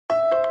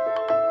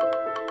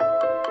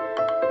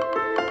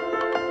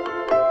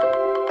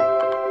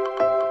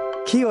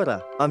Kia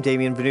ora, I'm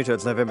Damien Venuto.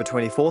 It's November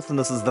 24th and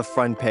this is The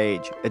Front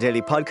Page, a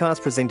daily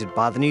podcast presented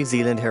by the New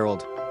Zealand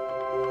Herald.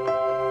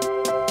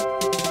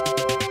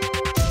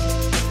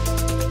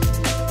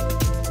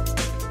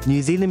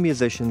 New Zealand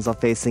musicians are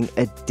facing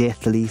a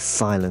deathly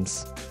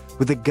silence.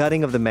 With the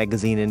gutting of the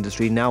magazine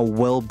industry now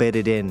well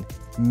bedded in,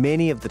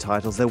 many of the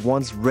titles that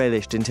once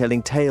relished in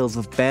telling tales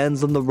of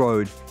bands on the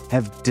road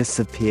have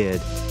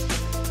disappeared.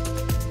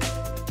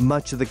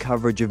 Much of the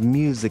coverage of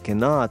music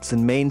and arts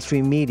in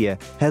mainstream media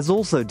has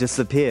also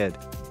disappeared.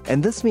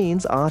 And this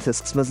means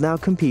artists must now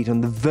compete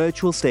on the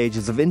virtual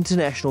stages of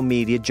international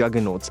media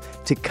juggernauts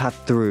to cut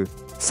through.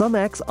 Some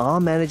acts are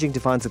managing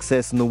to find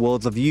success in the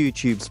worlds of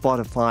YouTube,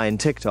 Spotify and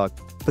TikTok,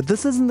 but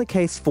this isn't the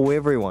case for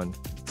everyone.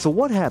 So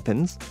what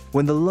happens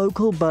when the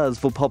local buzz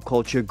for pop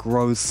culture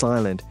grows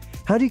silent?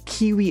 How do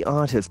Kiwi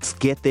artists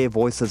get their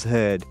voices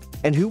heard?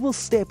 And who will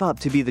step up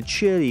to be the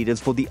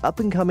cheerleaders for the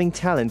up-and-coming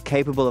talent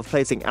capable of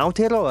placing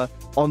Aotearoa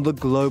on the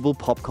global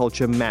pop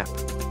culture map?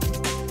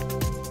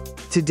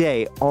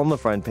 Today on The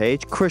Front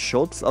Page, Chris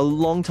Schultz, a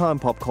longtime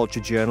pop culture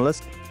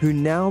journalist who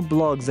now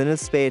blogs in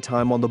his spare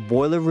time on the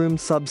Boiler Room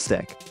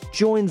Substack,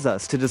 joins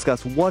us to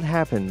discuss what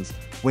happens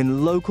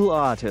when local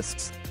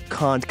artists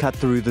can't cut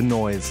through the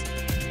noise.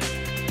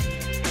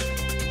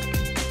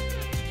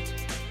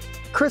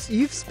 Chris,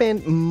 you've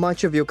spent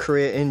much of your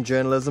career in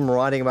journalism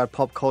writing about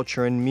pop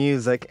culture and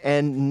music,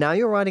 and now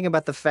you're writing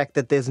about the fact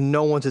that there's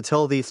no one to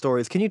tell these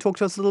stories. Can you talk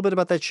to us a little bit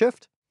about that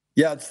shift?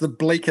 Yeah, it's the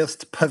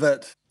bleakest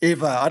pivot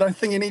ever. I don't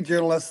think any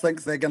journalist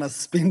thinks they're going to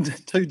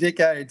spend 2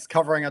 decades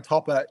covering a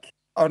topic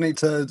only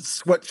to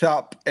switch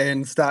up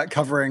and start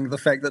covering the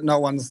fact that no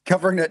one's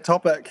covering that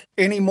topic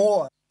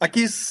anymore. I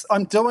guess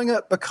I'm doing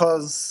it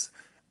because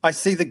I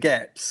see the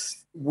gaps.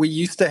 We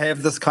used to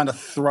have this kind of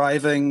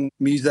thriving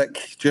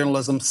music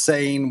journalism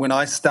scene. When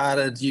I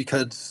started, you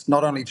could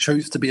not only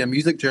choose to be a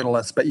music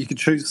journalist, but you could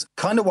choose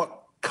kind of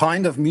what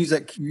kind of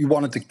music you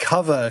wanted to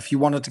cover. If you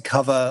wanted to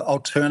cover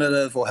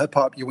alternative or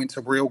hip-hop, you went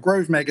to Real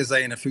Groove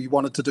magazine. If you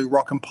wanted to do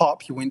rock and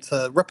pop, you went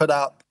to Rip It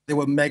Up. There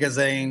were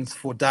magazines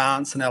for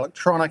dance and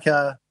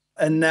electronica.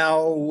 And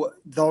now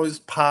those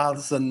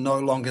paths are no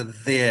longer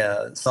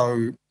there.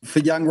 So for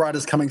young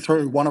writers coming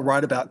through who want to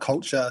write about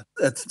culture,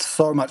 it's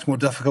so much more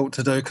difficult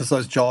to do because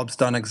those jobs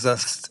don't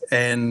exist.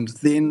 And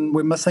then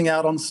we're missing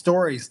out on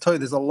stories too.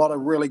 There's a lot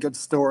of really good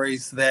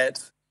stories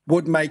that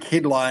would make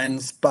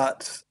headlines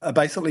but are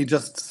basically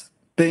just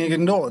being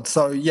ignored.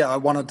 So yeah, I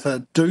wanted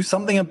to do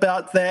something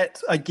about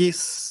that, I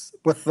guess,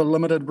 with the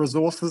limited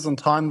resources and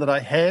time that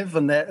I have,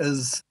 and that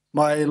is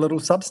my little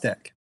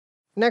Substack.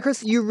 Now,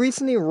 Chris, you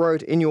recently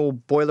wrote in your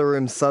Boiler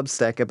Room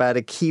Substack about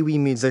a Kiwi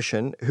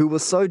musician who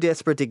was so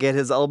desperate to get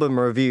his album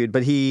reviewed,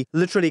 but he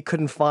literally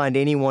couldn't find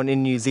anyone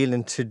in New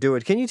Zealand to do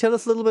it. Can you tell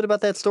us a little bit about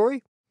that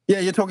story?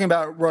 Yeah, you're talking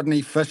about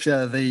Rodney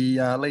Fisher,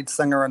 the lead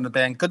singer in the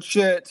band Good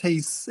Shirt.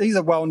 He's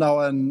a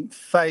well-known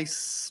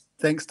face,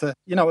 thanks to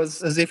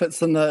his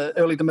efforts in the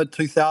early to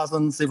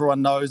mid-2000s.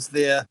 Everyone knows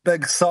their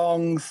big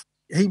songs.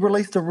 He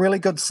released a really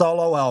good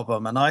solo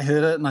album, and I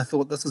heard it, and I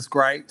thought, this is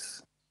great.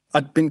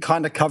 I'd been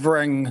kind of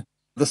covering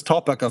this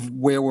topic of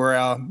where were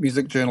our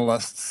music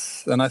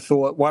journalists, and I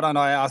thought, why don't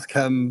I ask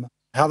him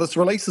how this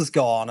release has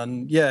gone?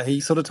 And yeah, he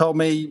sort of told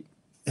me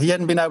he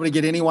hadn't been able to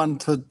get anyone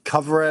to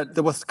cover it.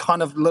 There was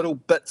kind of little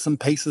bits and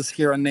pieces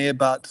here and there,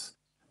 but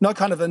no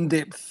kind of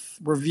in-depth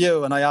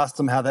review. And I asked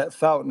him how that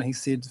felt, and he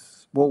said,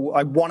 well,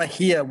 I want to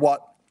hear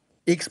what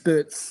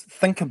experts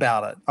think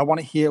about it. I want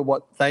to hear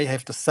what they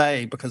have to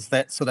say, because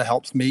that sort of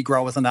helps me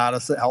grow as an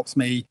artist. It helps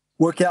me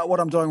work out what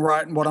I'm doing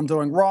right and what I'm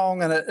doing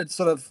wrong. And it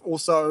sort of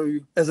also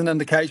is an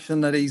indication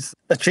that he's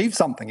achieved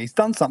something. He's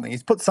done something.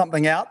 He's put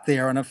something out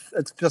there. And if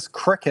it's just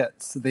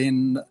crickets,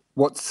 then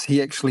what's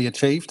he actually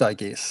achieved, I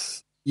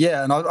guess?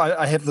 Yeah, and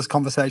I have this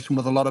conversation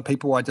with a lot of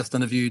people. I just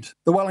interviewed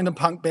the Wellington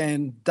punk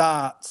band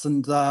Darts,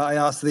 and I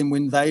asked them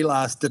when they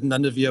last did an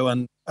interview.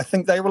 And I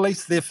think they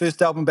released their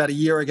first album about a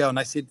year ago, and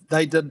they said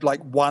they did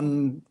like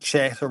one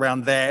chat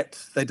around that.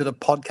 They did a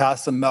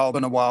podcast in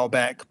Melbourne a while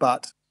back,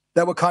 but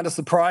they were kind of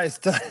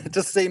surprised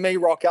to see me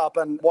rock up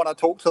and want to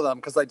talk to them,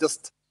 because they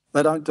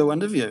don't do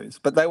interviews.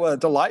 But they were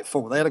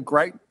delightful. They had a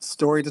great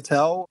story to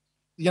tell.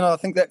 I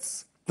think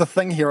that's the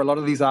thing here. A lot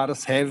of these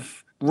artists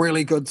have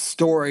really good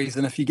stories,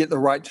 and if you get the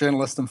right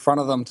journalist in front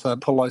of them to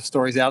pull those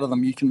stories out of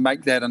them, you can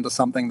make that into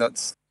something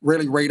that's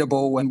really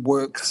readable and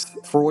works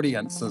for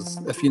audiences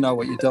if you know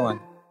what you're doing.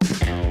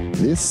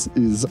 This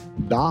is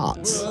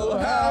Darts. We'll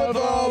have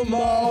a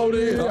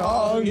Maori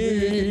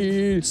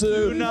hongi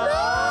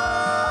tonight.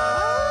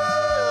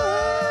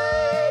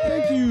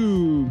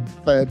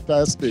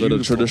 Fantastic. But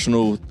a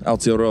traditional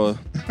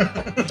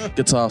Aotearoa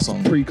guitar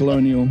song.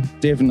 Pre-colonial,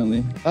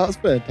 definitely. That's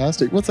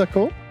fantastic. What's that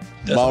called?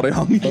 Maori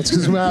hongi. That's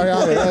because Maori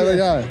hongi. There we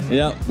go.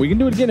 Yeah, we can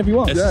do it again if you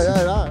want.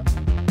 Yeah.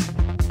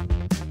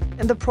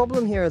 And the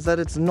problem here is that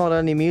it's not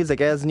only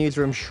music. As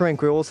newsrooms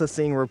shrink, we're also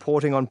seeing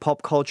reporting on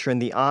pop culture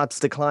and the arts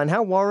decline.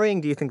 How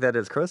worrying do you think that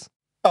is, Chris?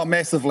 Oh,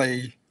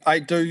 massively I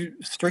do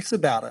stress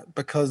about it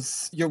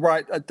because you're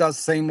right, it does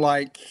seem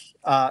like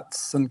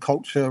arts and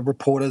culture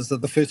reporters are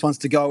the first ones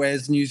to go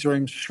as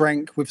newsrooms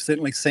shrink. We've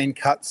certainly seen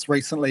cuts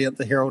recently at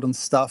the Herald and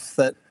stuff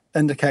that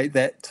indicate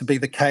that to be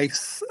the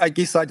case. I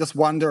guess I just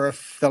wonder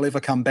if they'll ever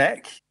come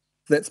back.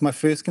 That's my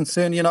first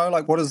concern,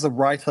 like what does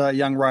a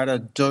young writer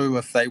do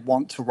if they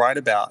want to write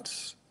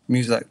about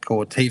music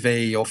or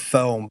TV or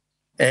film?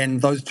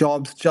 And those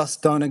jobs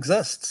just don't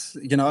exist.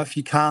 If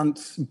you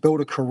can't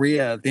build a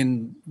career,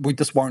 then we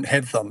just won't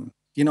have them.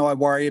 I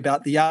worry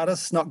about the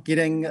artists not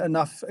getting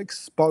enough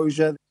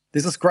exposure.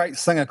 There's this great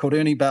singer called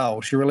Ernie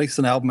Bell. She released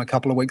an album a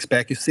couple of weeks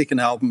back, her second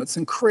album. It's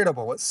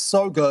incredible. It's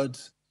so good.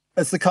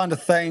 It's the kind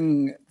of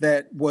thing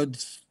that would,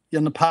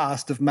 in the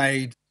past, have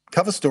made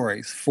cover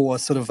stories for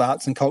sort of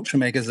arts and culture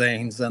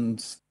magazines.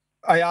 And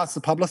I asked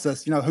the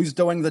publicist, who's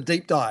doing the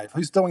deep dive?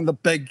 Who's doing the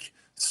big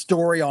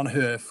story on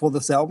her for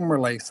this album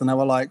release? And they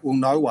were like, well,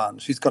 no one.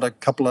 She's got a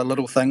couple of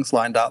little things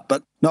lined up,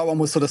 but no one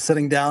was sort of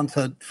sitting down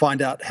to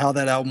find out how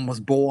that album was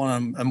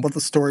born and what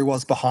the story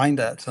was behind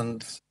it.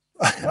 And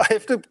I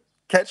have to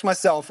catch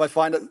myself. I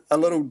find it a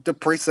little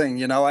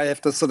depressing. I have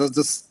to sort of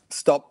just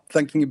stop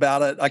thinking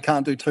about it. I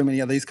can't do too many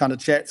of these kind of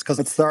chats because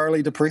it's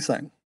thoroughly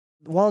depressing.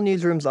 While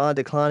newsrooms are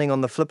declining,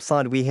 on the flip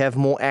side, we have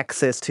more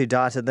access to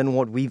data than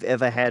what we've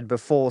ever had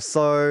before.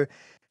 So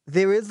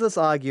there is this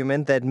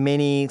argument that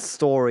many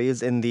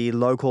stories in the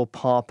local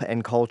pop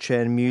and culture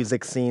and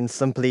music scene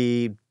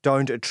simply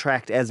don't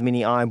attract as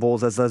many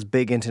eyeballs as those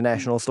big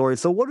international stories.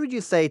 So what would you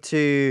say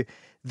to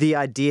the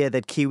idea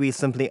that Kiwis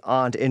simply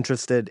aren't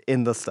interested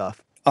in this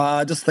stuff?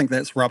 I just think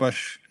that's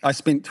rubbish. I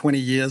spent 20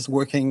 years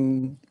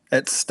working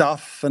at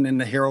Stuff and in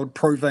the Herald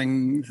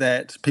proving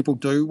that people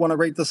do want to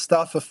read this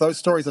stuff. If those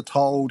stories are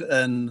told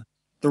in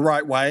the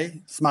right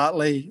way,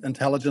 smartly,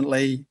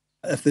 intelligently,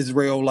 if there's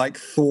real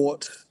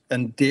thought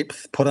and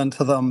depth put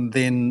into them,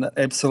 then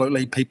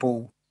absolutely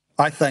people,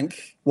 I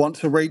think, want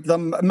to read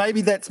them.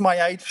 Maybe that's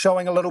my age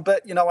showing a little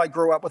bit. I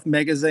grew up with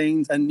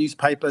magazines and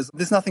newspapers.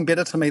 There's nothing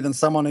better to me than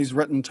someone who's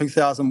written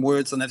 2,000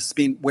 words and have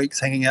spent weeks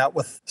hanging out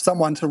with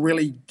someone to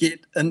really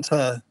get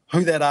into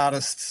who that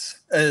artist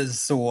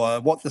is or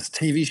what this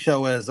TV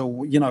show is or,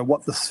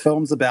 what this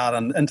film's about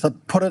and to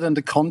put it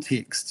into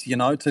context, to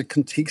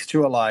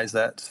contextualize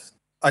it.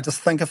 I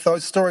just think if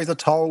those stories are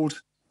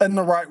told in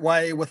the right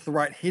way with the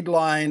right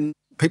headline,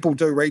 people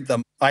do read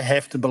them. I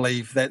have to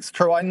believe that's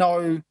true. I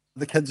know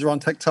the kids are on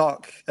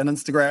TikTok and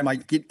Instagram. I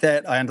get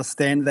that. I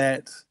understand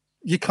that.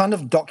 You're kind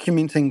of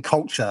documenting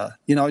culture.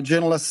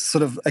 Journalists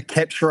sort of are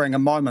capturing a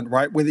moment,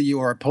 right? Whether you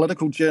are a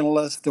political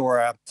journalist or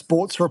a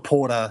sports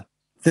reporter,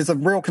 there's a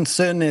real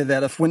concern there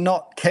that if we're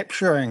not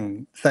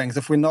capturing things,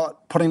 if we're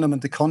not putting them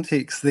into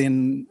context,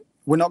 then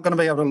we're not going to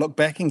be able to look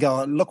back and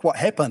go, look what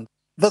happened.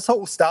 This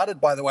all started,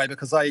 by the way,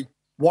 because I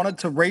wanted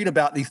to read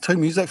about these two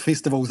music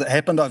festivals that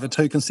happened over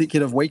 2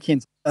 consecutive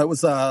weekends. It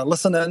was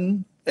Listen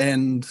In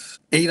and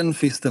Eden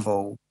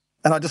Festival,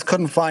 and I just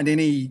couldn't find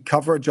any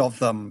coverage of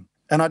them.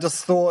 And I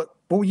just thought,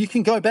 well, you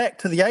can go back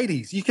to the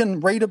 80s. You can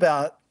read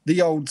about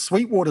the old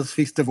Sweetwaters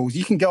festivals.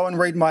 You can go and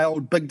read my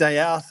old Big Day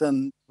Out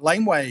and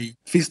Laneway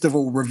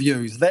Festival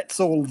reviews. That's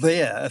all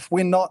there. If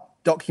we're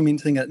not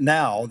documenting it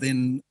now,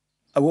 then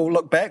we'll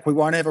look back. We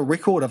won't have a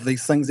record of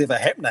these things ever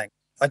happening.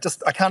 I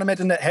can't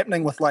imagine that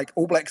happening with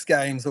All Blacks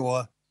games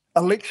or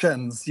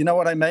elections. You know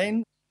what I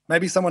mean?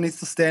 Maybe someone needs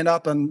to stand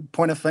up and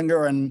point a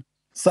finger and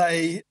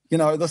say,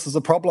 this is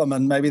a problem,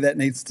 and maybe that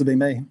needs to be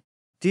me.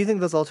 Do you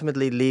think this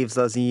ultimately leaves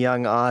those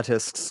young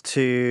artists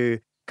to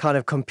kind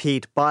of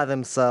compete by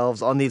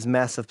themselves on these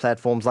massive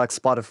platforms like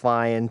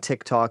Spotify and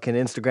TikTok and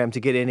Instagram to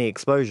get any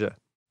exposure?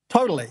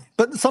 Totally.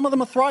 But some of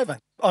them are thriving.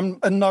 I'm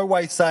in no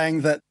way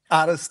saying that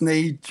artists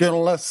need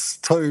journalists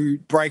to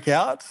break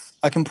out.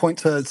 I can point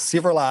to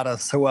several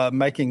artists who are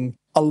making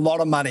a lot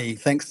of money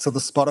thanks to the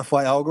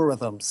Spotify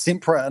algorithm.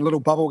 Sempra and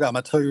Little Bubblegum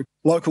are two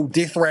local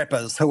death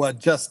rappers who are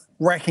just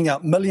racking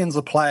up millions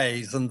of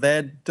plays, and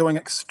they're doing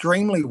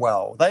extremely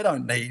well. They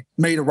don't need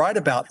me to write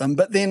about them.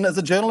 But then as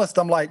a journalist,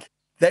 I'm like,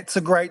 that's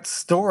a great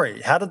story.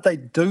 How did they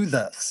do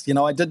this?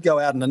 I did go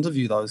out and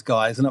interview those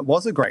guys, and it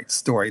was a great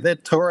story. They're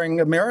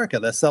touring America.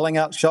 They're selling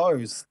out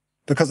shows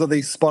because of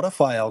these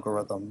Spotify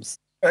algorithms.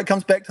 It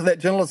comes back to that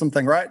journalism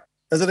thing, right?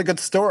 Is it a good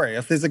story?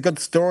 If there's a good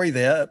story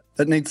there,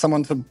 it needs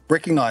someone to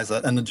recognize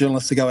it and a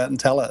journalist to go out and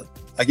tell it.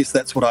 I guess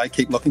that's what I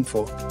keep looking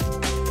for.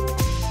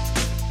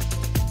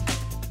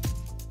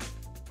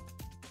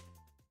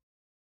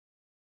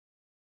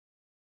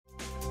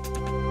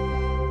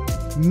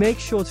 Make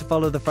sure to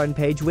follow the front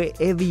page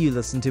wherever you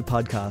listen to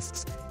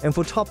podcasts. And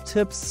for top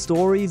tips,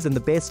 stories, and the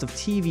best of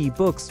TV,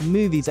 books,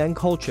 movies, and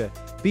culture,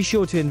 be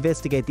sure to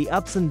investigate the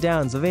ups and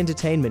downs of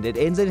entertainment at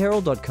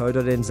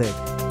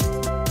nzherald.co.nz.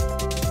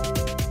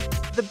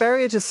 The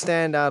barrier to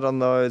stand out on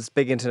those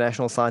big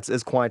international sites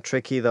is quite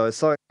tricky, though.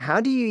 So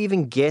how do you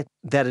even get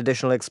that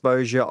additional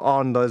exposure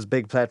on those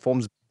big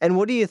platforms? And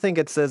what do you think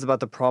it says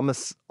about the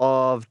promise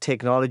of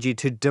technology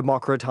to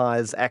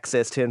democratize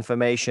access to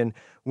information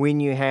when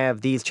you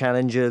have these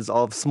challenges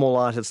of small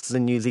artists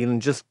in New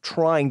Zealand just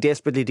trying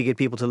desperately to get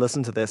people to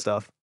listen to their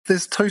stuff?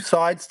 There's two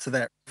sides to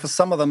that. For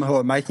some of them who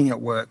are making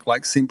it work,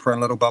 like Sempre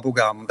and Little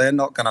Bubblegum, they're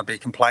not going to be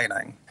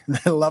complaining.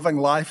 They're loving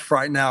life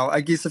right now. I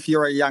guess if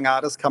you're a young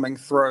artist coming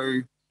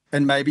through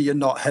and maybe you're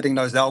not hitting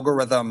those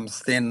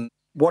algorithms, then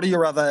what are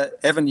your other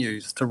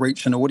avenues to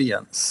reach an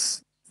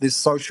audience? There's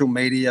social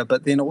media,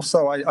 but then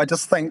also I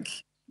just think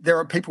there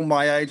are people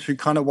my age who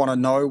kind of want to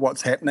know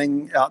what's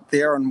happening out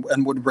there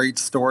and would read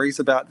stories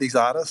about these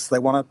artists. They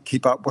want to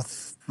keep up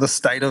with the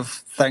state of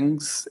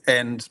things,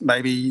 and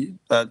maybe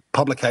a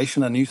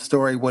publication, a news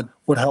story would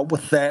help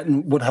with that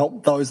and would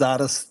help those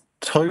artists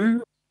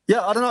too.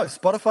 Yeah, I don't know.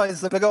 Spotify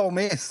is a big old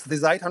mess.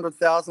 There's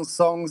 800,000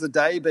 songs a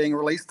day being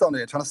released on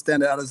there. Trying to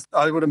stand out is,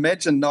 I would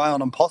imagine, nigh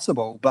on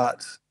impossible,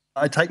 but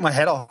I take my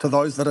hat off to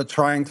those that are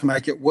trying to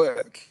make it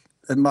work.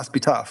 It must be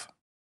tough.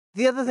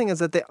 The other thing is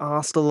that there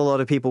are still a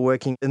lot of people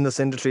working in this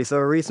industry. So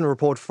a recent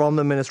report from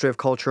the Ministry of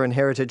Culture and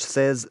Heritage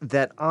says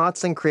that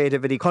arts and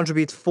creativity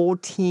contributes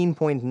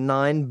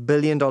 $14.9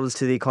 billion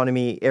to the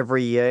economy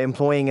every year,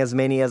 employing as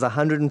many as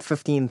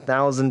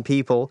 115,000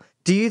 people.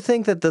 Do you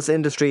think that this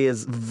industry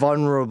is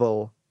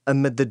vulnerable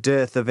amid the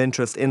dearth of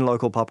interest in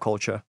local pop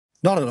culture?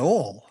 Not at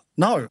all.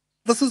 No.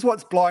 This is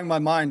what's blowing my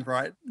mind,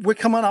 right? We're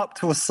coming up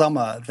to a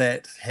summer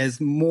that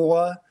has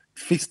more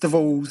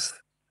festivals,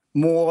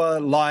 more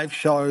live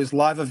shows,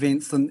 live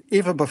events than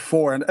ever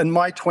before. And in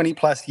my 20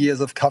 plus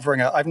years of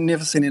covering it, I've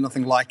never seen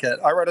anything like it.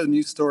 I wrote a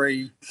news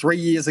story 3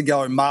 years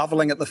ago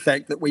marveling at the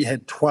fact that we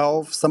had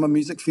 12 summer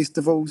music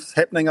festivals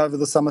happening over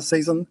the summer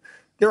season.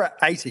 There are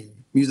 80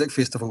 music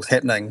festivals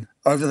happening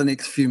over the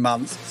next few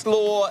months.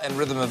 Floor and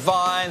Rhythm of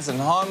Vines and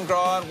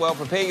Homegrown. Well,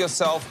 prepare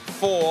yourself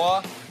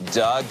for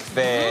Doug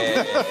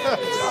Fairs.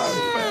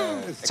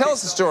 Tell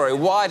us the story.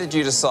 Why did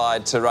you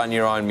decide to run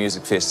your own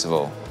music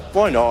festival?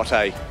 Why not,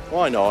 eh?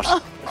 Why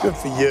not? Good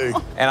for you.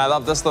 And I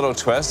love this little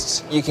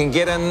twist. You can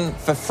get in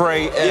for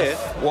free if...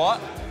 What?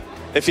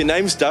 If your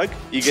name's Doug,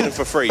 you get it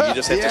for free. You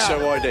just have to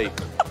show ID.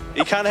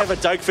 You can't have a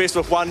Doug Fest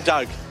with one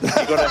Doug. You've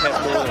got to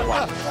have more than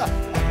one.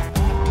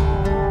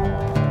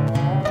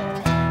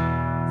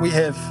 We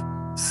have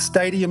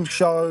stadium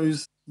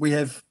shows. We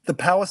have the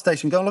Power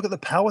Station. Go and look at the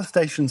Power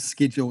Station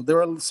schedule.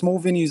 There are small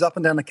venues up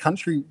and down the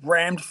country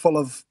rammed full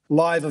of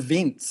live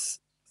events.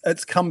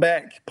 It's come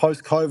back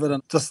post-COVID in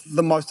just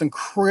the most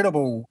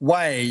incredible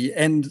way.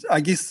 And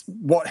I guess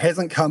what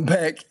hasn't come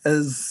back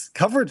is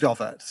coverage of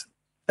it.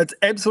 It's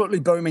absolutely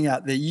booming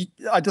out there.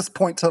 I just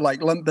point to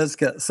like Limp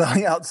Bizkit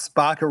selling out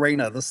Spark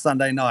Arena this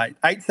Sunday night.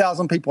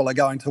 8,000 people are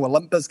going to a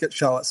Limp Bizkit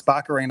show at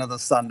Spark Arena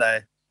this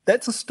Sunday.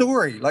 That's a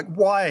story. Like,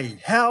 why?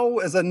 How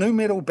is a nu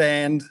metal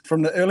band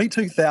from the early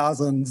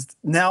 2000s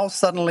now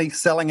suddenly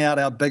selling out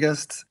our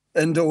biggest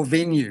indoor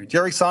venue?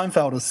 Jerry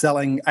Seinfeld is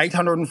selling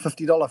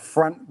 $850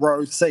 front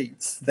row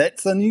seats.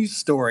 That's a news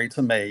story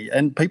to me,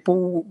 and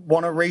people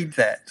want to read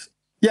that.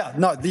 Yeah,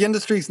 no, the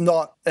industry's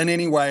not in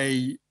any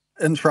way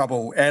in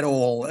trouble at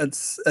all.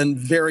 It's in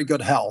very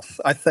good health.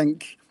 I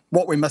think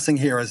what we're missing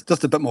here is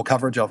just a bit more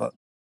coverage of it.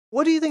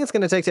 What do you think it's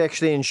going to take to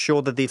actually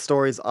ensure that these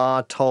stories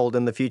are told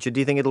in the future? Do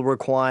you think it'll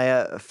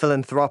require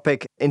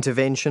philanthropic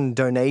intervention,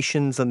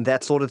 donations, and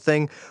that sort of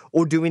thing?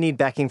 Or do we need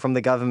backing from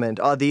the government?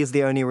 Are these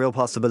the only real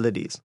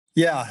possibilities?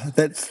 Yeah,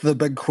 that's the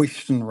big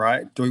question,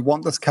 right? Do we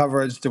want this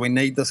coverage? Do we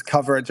need this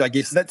coverage? I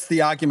guess that's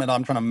the argument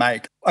I'm trying to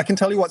make. I can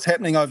tell you what's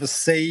happening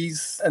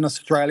overseas. In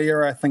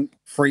Australia, I think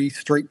Free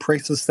Street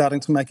Press is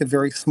starting to make a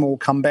very small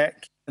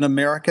comeback. In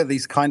America,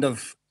 these kind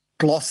of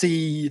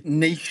glossy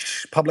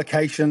niche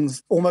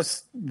publications,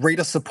 almost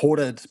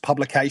reader-supported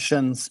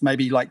publications,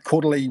 maybe like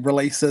quarterly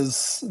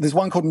releases. There's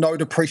one called No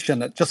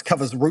Depression. It just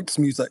covers roots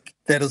music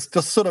that is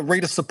just sort of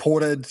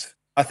reader-supported.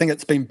 I think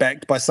it's been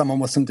backed by someone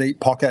with some deep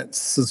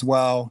pockets as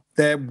well.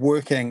 They're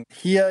working.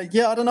 Here,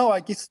 I don't know.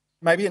 I guess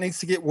maybe it needs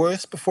to get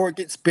worse before it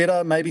gets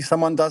better. Maybe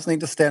someone does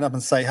need to stand up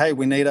and say, hey,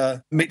 we need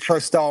a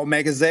Metro-style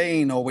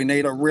magazine, or we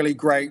need a really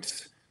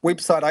great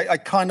website. I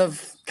kind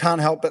of can't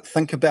help but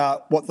think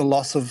about what the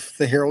loss of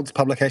the Herald's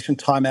publication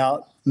Time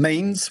Out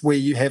means, where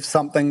you have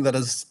something that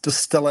is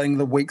distilling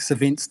the week's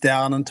events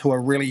down into a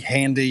really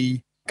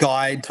handy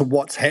guide to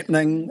what's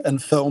happening in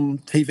film,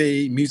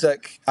 TV,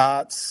 music,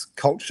 arts,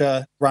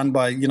 culture, run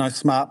by,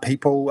 smart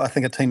people. I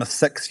think a team of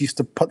 6 used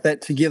to put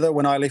that together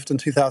when I left in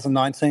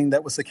 2019.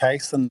 That was the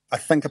case. And I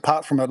think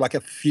apart from a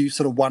few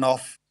sort of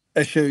one-off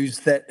issues,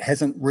 that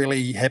hasn't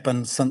really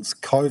happened since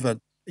COVID.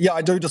 Yeah,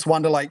 I do just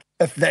wonder,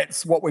 if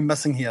that's what we're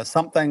missing here,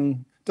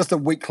 something, just a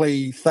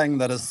weekly thing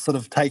that is sort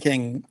of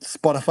taking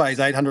Spotify's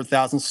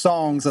 800,000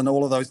 songs and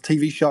all of those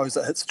TV shows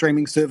that hit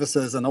streaming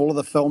services and all of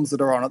the films that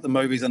are on at the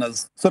movies and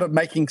is sort of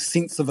making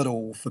sense of it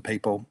all for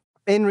people.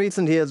 In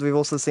recent years, we've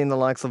also seen the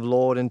likes of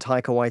Lorde and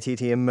Taika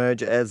Waititi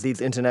emerge as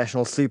these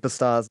international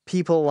superstars.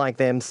 People like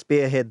them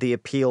spearhead the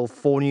appeal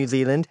for New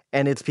Zealand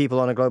and its people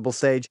on a global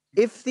stage.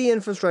 If the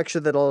infrastructure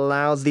that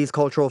allows these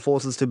cultural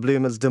forces to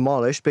bloom is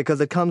demolished,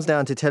 because it comes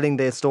down to telling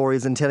their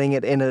stories and telling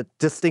it in a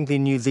distinctly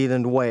New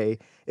Zealand way,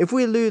 if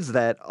we lose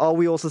that, are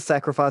we also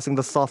sacrificing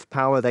the soft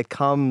power that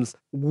comes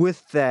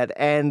with that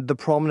and the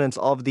prominence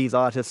of these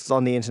artists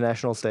on the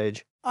international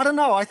stage? I don't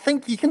know. I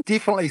think you can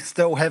definitely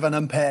still have an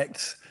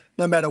impact,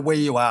 no matter where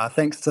you are,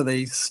 thanks to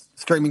these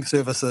streaming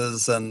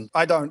services. And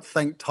I don't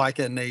think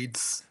Taika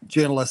needs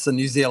journalists in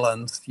New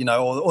Zealand,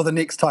 or the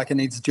next Taika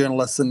needs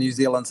journalists in New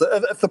Zealand. So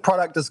if the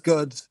product is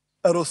good,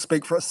 it'll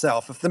speak for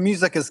itself. If the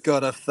music is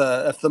good, if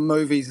the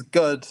movie's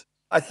good,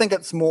 I think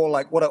it's more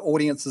like what are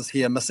audiences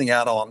here missing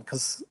out on?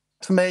 Because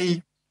to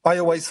me, I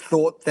always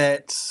thought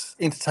that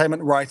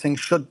entertainment writing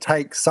should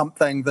take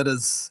something that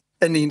is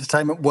in the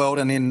entertainment world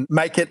and then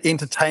make it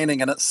entertaining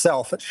in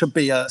itself. It should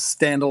be a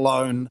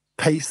standalone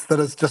piece that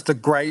is just a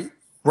great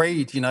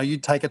read. You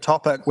take a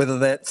topic, whether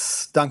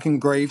that's Duncan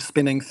Greaves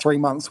spending 3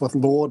 months with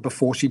Lorde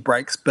before she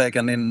breaks big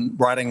and then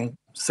writing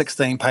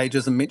 16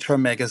 pages in Metro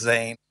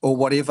magazine or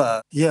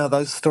whatever. Yeah,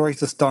 those stories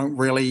just don't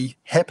really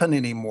happen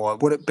anymore.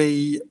 Would it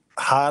be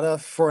harder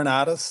for an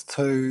artist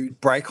to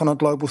break on a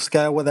global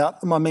scale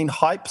without them? I mean,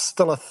 hype's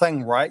still a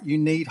thing, right? You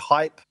need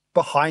hype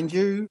behind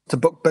you to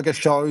book bigger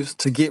shows,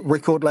 to get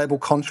record label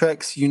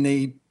contracts. You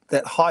need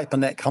that hype,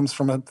 and that comes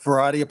from a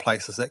variety of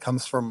places. That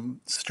comes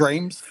from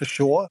streams, for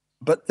sure,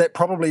 but that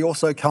probably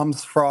also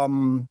comes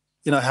from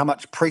how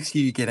much press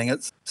you're getting.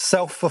 It's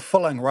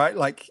self-fulfilling, right?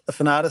 Like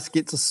if an artist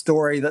gets a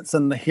story that's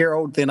in the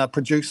Herald, then a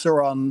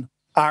producer on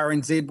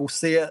RNZ will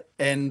see it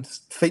and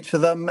feature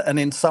them, and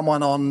then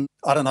someone on,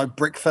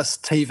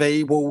 Breakfast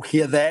TV will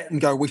hear that and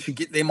go, we should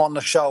get them on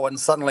the show, and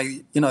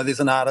suddenly, there's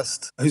an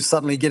artist who's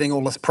suddenly getting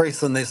all this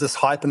press and there's this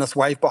hype and this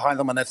wave behind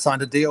them and they've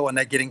signed a deal and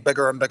they're getting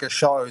bigger and bigger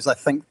shows. I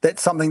think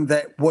that's something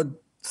that would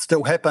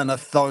still happen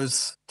if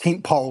those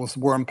tent poles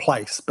were in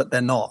place, but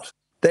they're not.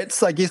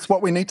 That's, I guess,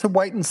 what we need to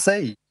wait and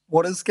see.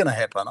 What is going to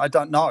happen? I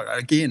don't know.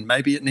 Again,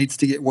 maybe it needs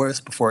to get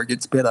worse before it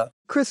gets better.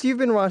 Chris, you've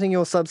been writing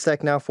your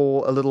Substack now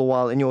for a little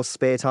while in your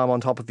spare time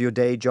on top of your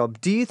day job.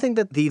 Do you think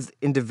that these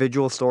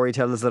individual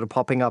storytellers that are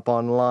popping up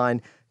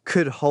online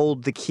could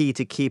hold the key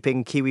to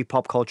keeping Kiwi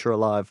pop culture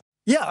alive?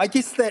 Yeah, I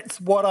guess that's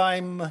what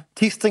I'm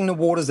testing the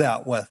waters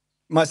out with.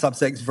 My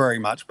Substack's very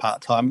much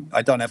part-time.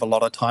 I don't have a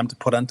lot of time to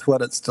put into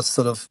it. It's just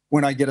sort of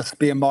when I get a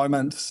spare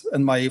moment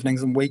in my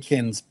evenings and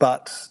weekends.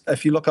 But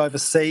if you look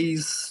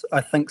overseas,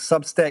 I think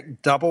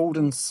Substack doubled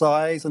in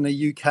size in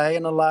the UK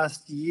in the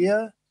last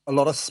year. A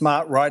lot of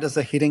smart writers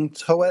are heading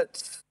to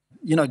it.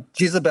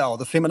 Jezebel,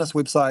 the feminist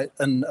website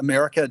in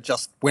America,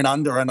 just went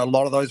under, and a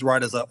lot of those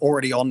writers are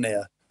already on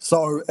there.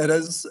 So it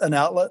is an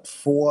outlet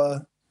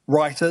for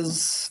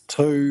writers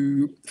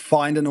to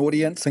find an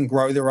audience and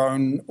grow their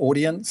own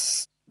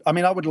audience. I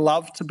mean, I would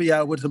love to be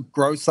able to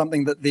grow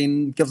something that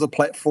then gives a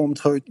platform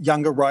to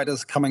younger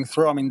writers coming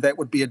through. I mean, that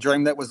would be a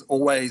dream. That was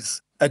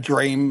always a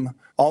dream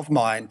of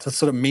mine, to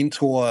sort of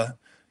mentor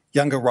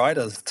younger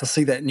writers, to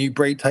see that new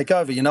breed take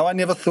over. I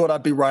never thought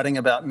I'd be writing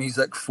about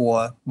music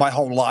for my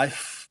whole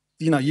life.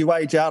 You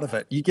age out of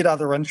it. You get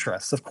other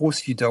interests. Of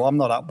course you do. I'm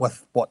not up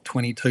with what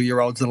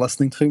 22-year-olds are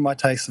listening to. My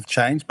tastes have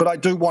changed. But I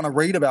do want to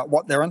read about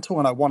what they're into,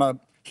 and I want to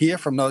hear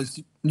from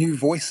those new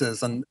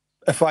voices. And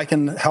if I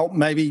can help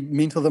maybe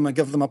mentor them and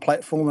give them a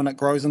platform and it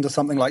grows into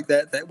something like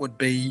that, that would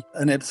be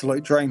an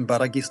absolute dream.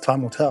 But I guess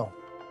time will tell.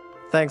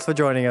 Thanks for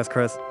joining us,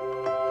 Chris.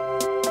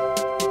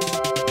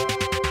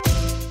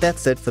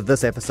 That's it for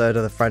this episode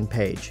of The Front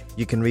Page.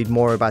 You can read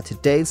more about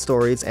today's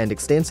stories and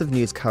extensive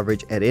news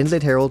coverage at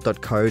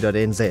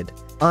nzherald.co.nz.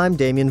 I'm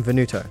Damien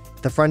Venuto.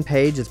 The Front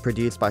Page is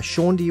produced by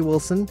Sean D.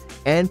 Wilson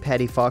and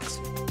Paddy Fox.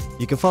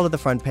 You can follow The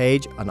Front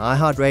Page on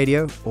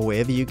iHeartRadio or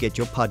wherever you get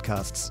your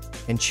podcasts.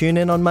 And tune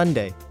in on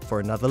Monday for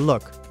another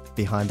look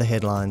behind the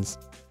headlines.